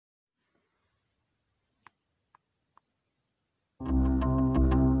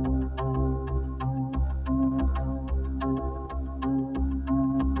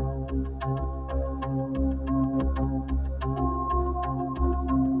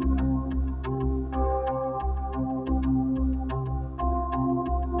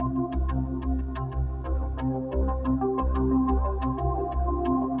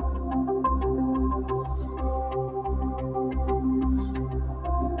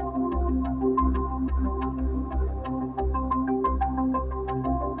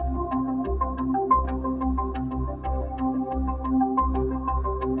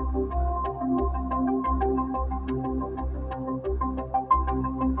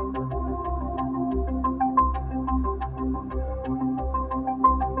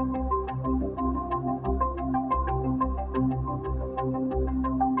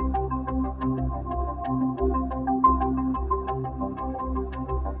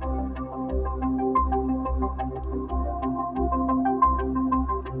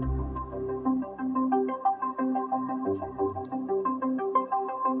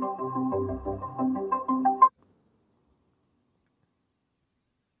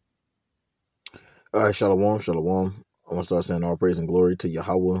All right, shalom, shalom. I want to start saying all praise and glory to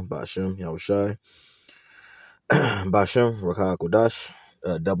Yahweh, Ba'ashem, Yahushai, Ba'ashem, Rakah Kodash.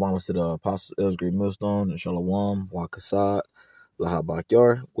 Double honors to the Apostle Els Great Millstone, and Shalom, Wakassad,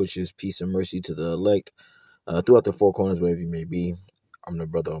 Lahabakyar, which is peace and mercy to the elect throughout the four corners, wherever you may be. I'm the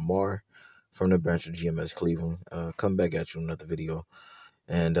brother Amar from the branch of GMS Cleveland. Come back at you in another video.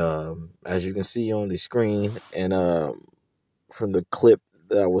 And as you can see on the screen, and from the clip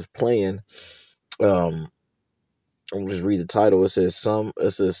that I was playing, um, I'll just read the title. It says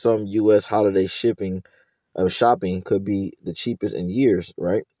some U.S. holiday shopping could be the cheapest in years,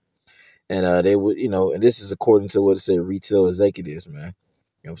 right? And they would, and this is according to what it said, retail executives, man.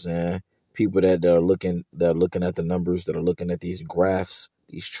 You know what I'm saying? People that are looking at the numbers, that are looking at these graphs,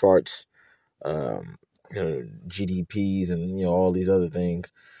 these charts, um, GDPs, and all these other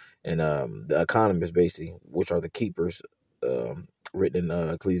things, and the economists basically, which are the keepers, written in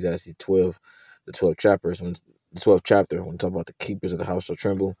Ecclesiastes 12, the 12 chapters, when the 12th chapter, when talking about the keepers of the house shall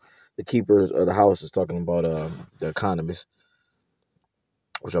tremble. The keepers of the house is talking about the economists,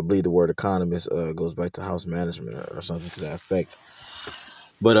 which I believe the word economist goes back to house management or something to that effect.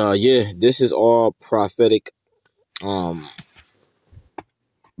 But yeah, this is all prophetic. Um,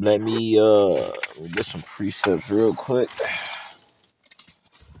 let me get some precepts real quick.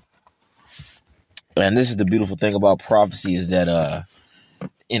 And this is the beautiful thing about prophecy, is that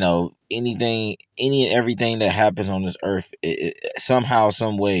any and everything that happens on this earth, somehow,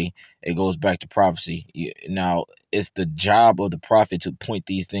 some way, it goes back to prophecy. Now, it's the job of the prophet to point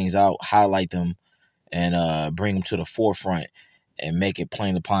these things out, highlight them, and bring them to the forefront, and make it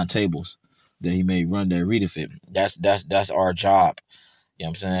plain upon tables, that he may run that readeth it. That's our job. You know what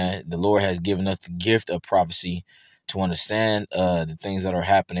I'm saying? The Lord has given us the gift of prophecy to understand the things that are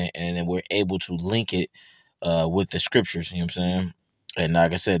happening, and then we're able to link it with the scriptures. You know what I'm saying? And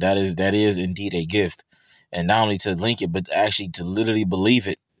like I said, that is indeed a gift, and not only to link it, but actually to literally believe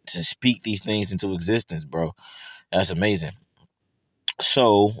it, to speak these things into existence, bro. That's amazing.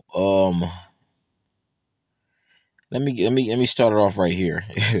 So, let me start it off right here.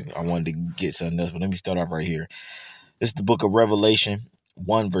 I wanted to get something else, but let me start off right here. This is the book of Revelation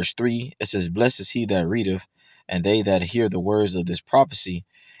 1 verse 3. It says, "Blessed is he that readeth, and they that hear the words of this prophecy,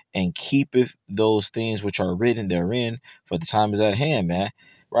 and keepeth those things which are written therein, for the time is at hand," man.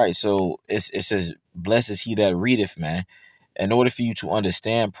 Right. So it says, "Blessed is he that readeth," man. In order for you to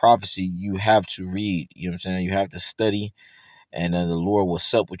understand prophecy, you have to read. You know what I'm saying? You have to study, and then the Lord will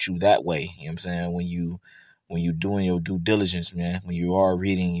sup with you that way. You know what I'm saying? When you doing your due diligence, man, when you are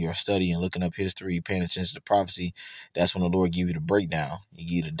reading your study and looking up history, paying attention to prophecy, that's when the Lord give you the breakdown. He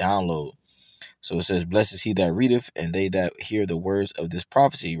give you the download. So it says, "Blessed is he that readeth, and they that hear the words of this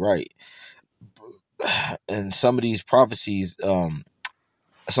prophecy." Right. And some of these prophecies, some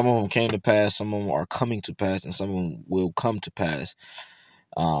of them came to pass, some of them are coming to pass, and some of them will come to pass.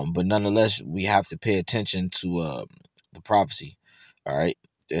 But nonetheless, we have to pay attention to the prophecy. All right.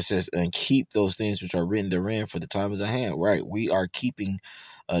 It says, "And keep those things which are written therein, for the time is at hand." Right. We are keeping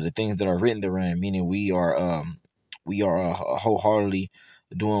the things that are written therein, meaning we are wholeheartedly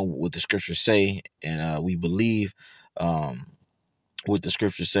doing what the scriptures say, and we believe what the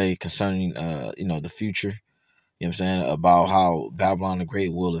scriptures say concerning the future. You know what I'm saying? About how Babylon the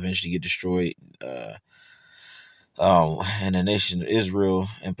Great will eventually get destroyed. And the nation of Israel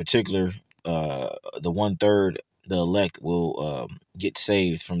in particular, the 1/3, the elect will get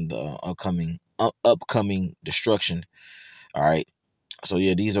saved from the upcoming destruction. All right. So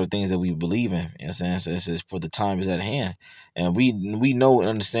yeah, these are things that we believe in. You know what I'm saying? So it says, "For the time is at hand," and we know and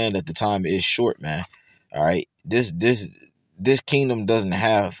understand that the time is short, man. All right. This kingdom doesn't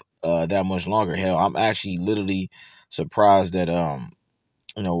have that much longer. Hell, I'm actually literally surprised that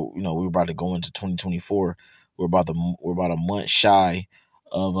we're about to go into 2024. We're about a month shy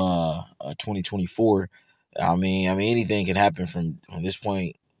of 2024. I mean anything can happen from this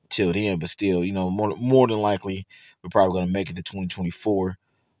point till then, but still, more than likely we're probably gonna make it to 2024.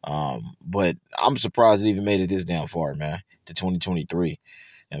 But I'm surprised it even made it this damn far, man, to 2023. You know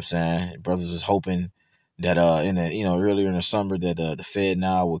what I'm saying? Brothers was hoping that in the earlier in the summer that the Fed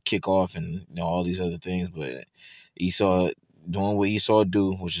now would kick off, and all these other things, but Esau doing what Esau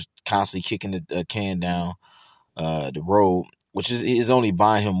do, which is constantly kicking the can down the road, which is only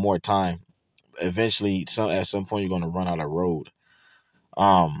buying him more time. Eventually, at some point, you're going to run out of road.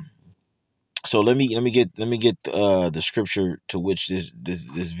 So let me get the scripture to which this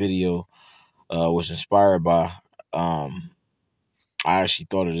video was inspired by. I actually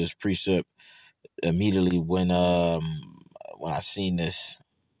thought of this precept immediately when I seen this,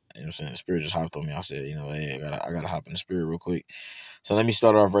 You know what I'm saying? The spirit just hopped on me. I said, hey, I gotta hop in the spirit real quick. So let me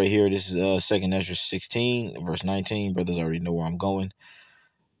start off right here. This is 2 Ezra 16, verse 19. Brothers already know where I'm going.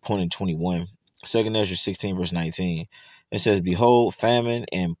 Point in 21. 2 Ezra 16, verse 19. It says, Behold, famine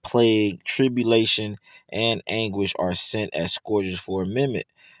and plague, tribulation and anguish are sent as scourges for amendment.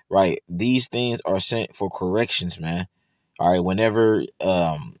 Right? These things are sent for corrections, man. All right. Whenever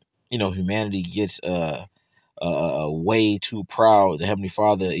humanity gets way too proud, the Heavenly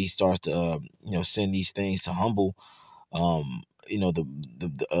Father, he starts to send these things to humble the world, you know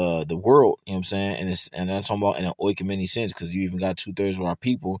what I'm saying? And I'm talking about in an oikonomenic sense, because you even got 2/3 of our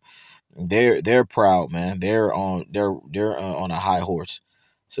people, they're proud, man. They're on a high horse.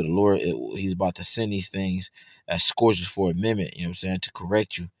 So the Lord, he's about to send these things as scourges for amendment, you know what I'm saying, to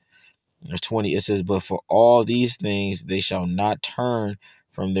correct you. Verse 20, it says, But for all these things they shall not turn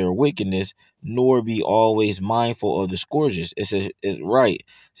from their wickedness, nor be always mindful of the scourges. It says, it's right. It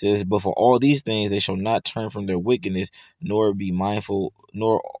says, But for all these things they shall not turn from their wickedness, nor be mindful,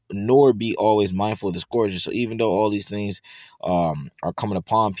 nor be always mindful of the scourges. So even though all these things are coming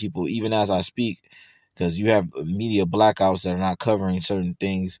upon people, even as I speak, because you have media blackouts that are not covering certain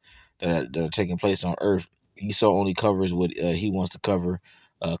things that are taking place on earth. Esau only covers what he wants to cover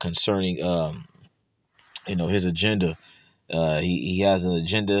concerning his agenda. He has an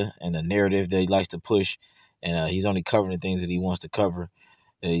agenda and a narrative that he likes to push, and he's only covering the things that he wants to cover,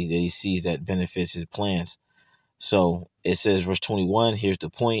 that he sees that benefits his plans. So it says, verse 21. Here's the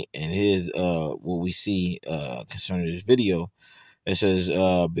point, and here's what we see concerning this video. It says,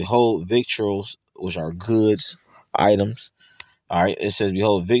 "Behold, victuals, which are goods, items." All right. It says,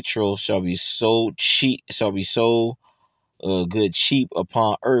 "Behold, victuals shall be so cheap, shall be so good cheap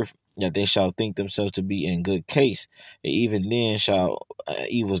upon earth, that they shall think themselves to be in good case. And even then shall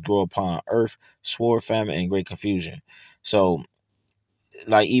evils grow upon earth, sword, famine, and great confusion." So,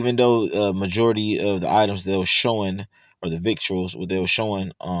 like, even though majority of the items they were showing, or the victuals, what they were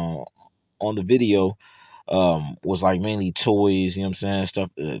showing on the video, was like mainly toys, you know what I'm saying, stuff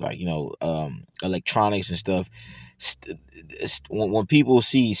like electronics and stuff. When people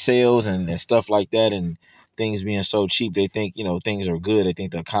see sales and stuff like that, and things being so cheap, they think things are good. They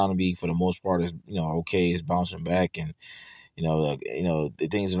think the economy for the most part is okay, is bouncing back, and the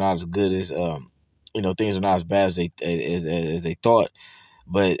things are not as good as things are not as bad as they thought.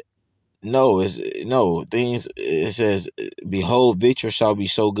 But no, things. It says, "Behold, victory shall be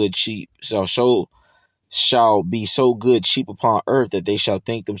so good cheap, shall be so good cheap upon earth, that they shall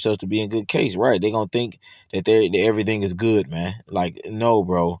think themselves to be in good case." Right? They're gonna think that that everything is good, man. Like, no,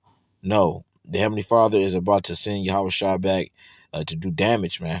 bro. No. The Heavenly Father is about to send Yahweh Shah back to do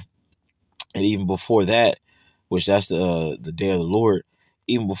damage, man. And even before that, which that's the day of the Lord,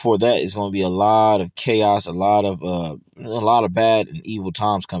 even before that, it's gonna be a lot of chaos, a lot of bad and evil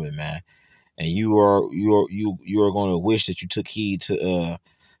times coming, man. And you are going to wish that you took heed to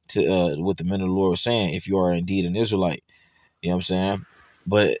what the men of the Lord was saying, if you are indeed an Israelite. You know what I'm saying?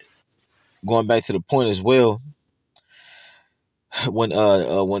 But going back to the point as well,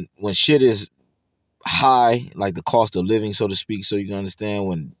 when shit is high, like the cost of living, so to speak, so you can understand,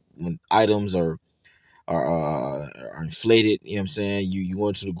 when items are inflated, you know what I'm saying? You go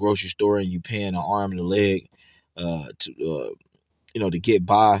into the grocery store and you paying an arm and a leg to get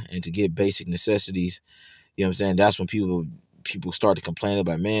by and to get basic necessities. You know what I'm saying? That's when people start to complain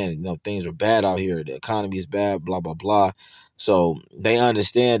about, man, things are bad out here. The economy is bad, blah, blah, blah. So they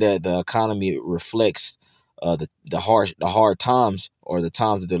understand that the economy reflects the hard times, or the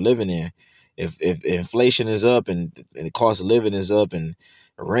times that they're living in. If inflation is up, and the cost of living is up, and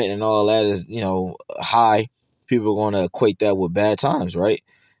rent and all that is high, people are going to equate that with bad times, right?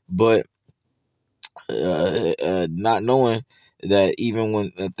 But not knowing that even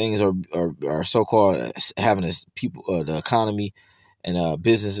when things are so called having this people the economy, and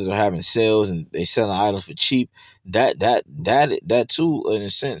businesses are having sales, and they selling items for cheap, that too, in a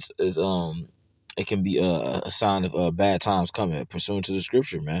sense, is it can be a sign of bad times coming, pursuant to the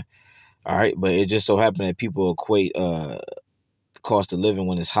scripture, man. All right, but it just so happened that people equate the cost of living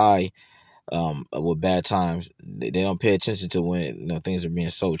when it's high with bad times. They don't pay attention to when things are being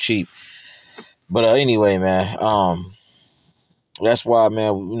so cheap. But anyway, man, that's why,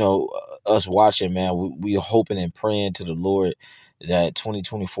 man, us watching, man, we are hoping and praying to the Lord that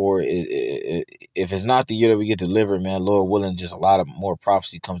 2024, if it's not the year that we get delivered, man, Lord willing, just a lot of more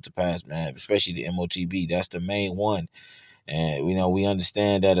prophecy comes to pass, man, especially the MOTB. That's the main one. And, we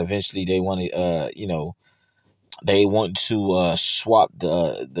understand that eventually they want to, they want to swap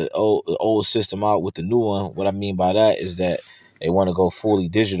the old system out with the new one. What I mean by that is that they want to go fully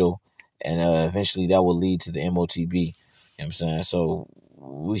digital, and eventually that will lead to the MOTB. You know what I'm saying? So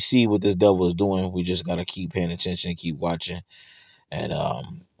we see what this devil is doing. We just gotta keep paying attention and keep watching, and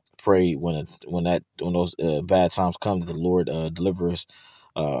pray when those bad times come, that the Lord deliver us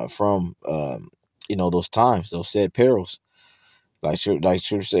from those times, those said perils. Like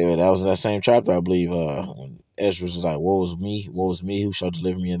Scripture said, that was that same chapter, I believe, when Ezra was like, woe is me, who shall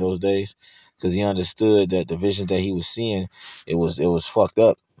deliver me in those days? Because he understood that the visions that he was seeing, it was fucked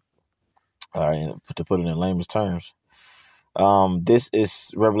up. All right, and to put it in layman's terms. This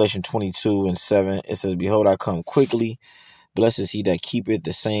is Revelation 22:7. It says, behold, I come quickly. Blessed is he that keepeth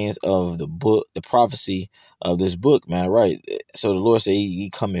the sayings of the book, the prophecy of this book, man. Right. So the Lord said he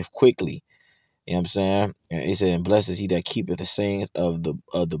cometh quickly. You know what I'm saying? And he said, and blessed is he that keepeth the sayings of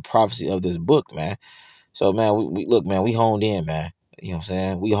the prophecy of this book, man. So man, we look, man, we honed in, man. You know what I'm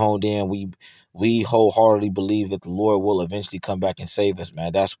saying? We honed in. We wholeheartedly believe that the Lord will eventually come back and save us,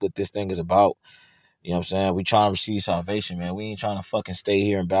 man. That's what this thing is about. You know what I'm saying? We trying to receive salvation, man. We ain't trying to fucking stay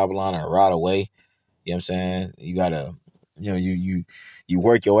here in Babylon and rot away. You know what I'm saying? You gotta, you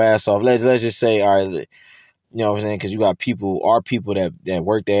work your ass off. Let's just say, all right, you know what I'm saying? Because you got people that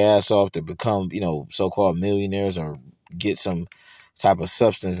work their ass off to become, so-called millionaires or get some type of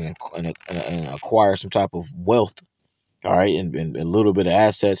substance and acquire some type of wealth, all right, and a little bit of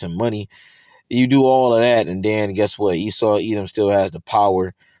assets and money. You do all of that, and then guess what? Esau Edom still has the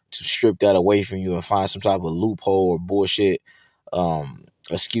power to strip that away from you and find some type of loophole or bullshit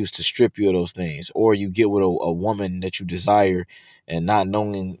excuse to strip you of those things. Or you get with a woman that you desire, and not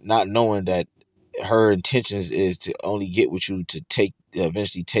knowing that her intentions is to only get with you to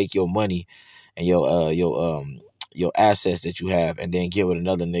eventually take your money and your assets that you have, and then get with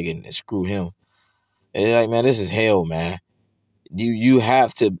another nigga and screw him. It's like, man, this is hell, man. You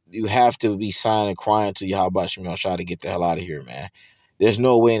have to be sighing and crying to Yahweh Shem Shah to get the hell out of here, man. There's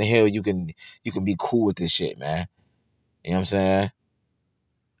no way in hell you can be cool with this shit, man. You know what I'm saying?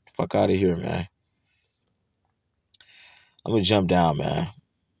 Fuck out of here, man. I'm gonna jump down, man.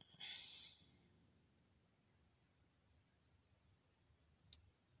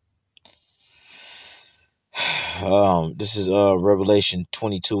 This is Revelation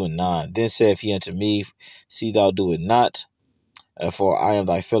 22:9. Then saith he unto me, see thou do it not, for I am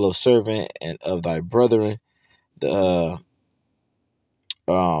thy fellow servant and of thy brethren, the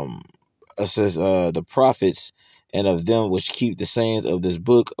it says the prophets, and of them which keep the sayings of this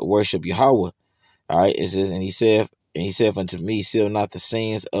book worship Yahweh. All right, it says, and he said unto me, seal not the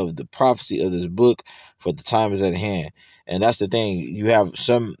sayings of the prophecy of this book, for the time is at hand. And that's the thing. You have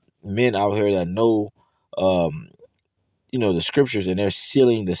some men out here that know um the scriptures, and they're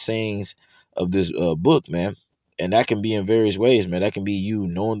sealing the sayings of this book, man. And that can be in various ways, man. That can be you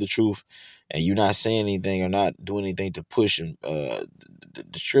knowing the truth and you not saying anything or not doing anything to push the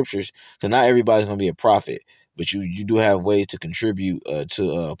scriptures, because not everybody's gonna be a prophet, but you do have ways to contribute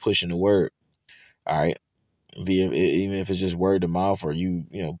to pushing the word. All right, even if it's just word of mouth, or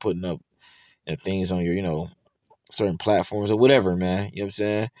putting up things on your certain platforms or whatever, man. You know what I'm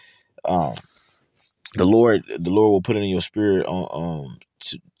saying? Um, the Lord will put it in your spirit on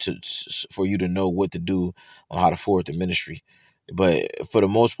for you to know what to do on how to forward the ministry. But for the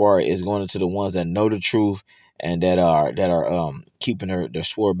most part, it's going into the ones that know the truth and that are keeping their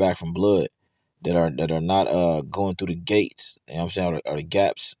sword back from blood, that are not going through the gates. You know what I'm saying? Or the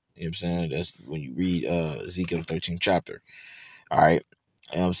gaps. You know what I'm saying? That's when you read Ezekiel 13th chapter. All right.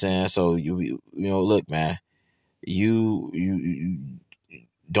 You know what I'm saying? So look, man, you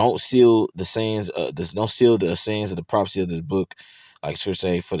don't seal the sayings. Don't seal the sayings of the prophecy of this book. Like Scripture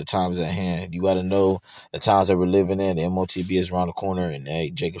say, for the times at hand. You got to know the times that we're living in. The MOTB is around the corner, and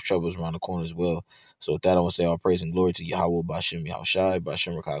hey, Jacob's trouble is around the corner as well. So with that, I want to say all praise and glory to Yahweh, Bashem Yahushai,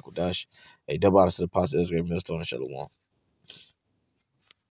 Bashem Rakah Kodash. Hey, double honors to the Apostle Ezra, Millstone, and Shalom.